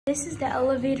This is the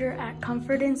elevator at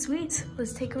Comfort Inn Suites.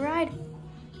 Let's take a ride.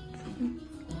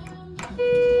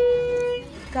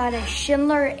 Got a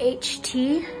Schindler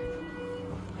HT.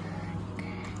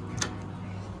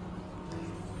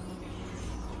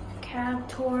 Cab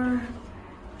tour.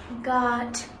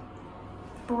 Got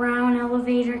brown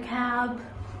elevator cab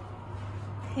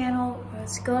panel.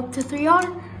 Let's go up to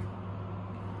 3R.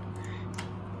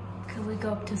 Can we go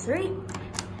up to 3?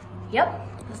 Yep,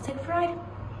 let's take a ride.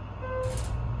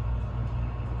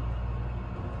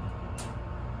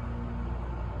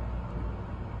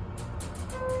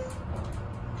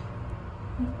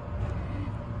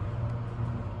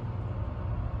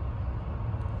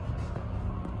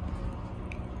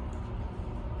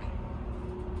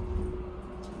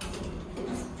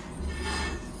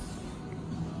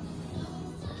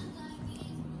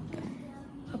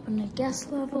 Up on the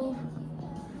guest level.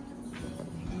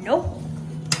 Nope.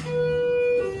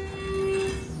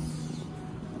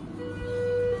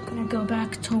 Gonna go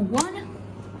back to 1.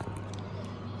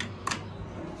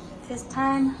 This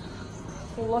time,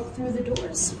 we'll look through the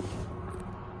doors.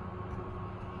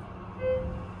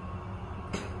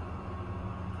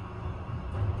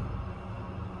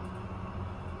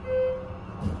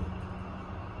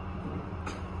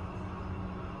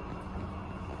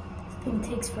 This thing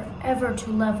takes forever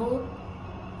to level.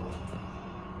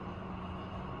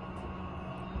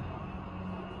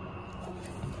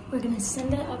 We're gonna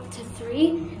send it up to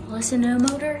 3, listen to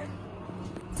the motor.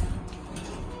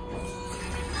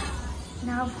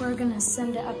 Now we're gonna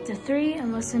send it up to 3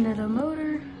 and listen to the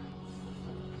motor.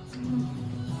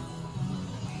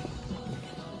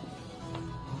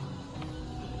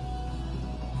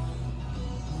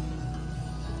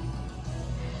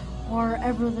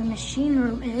 Wherever the machine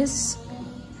room is.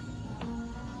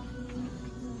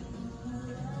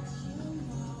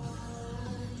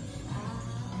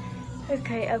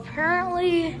 Okay,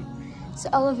 apparently it's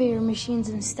elevator machines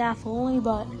and staff only,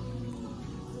 but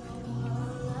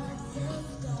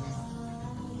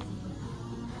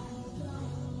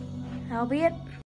that'll be it.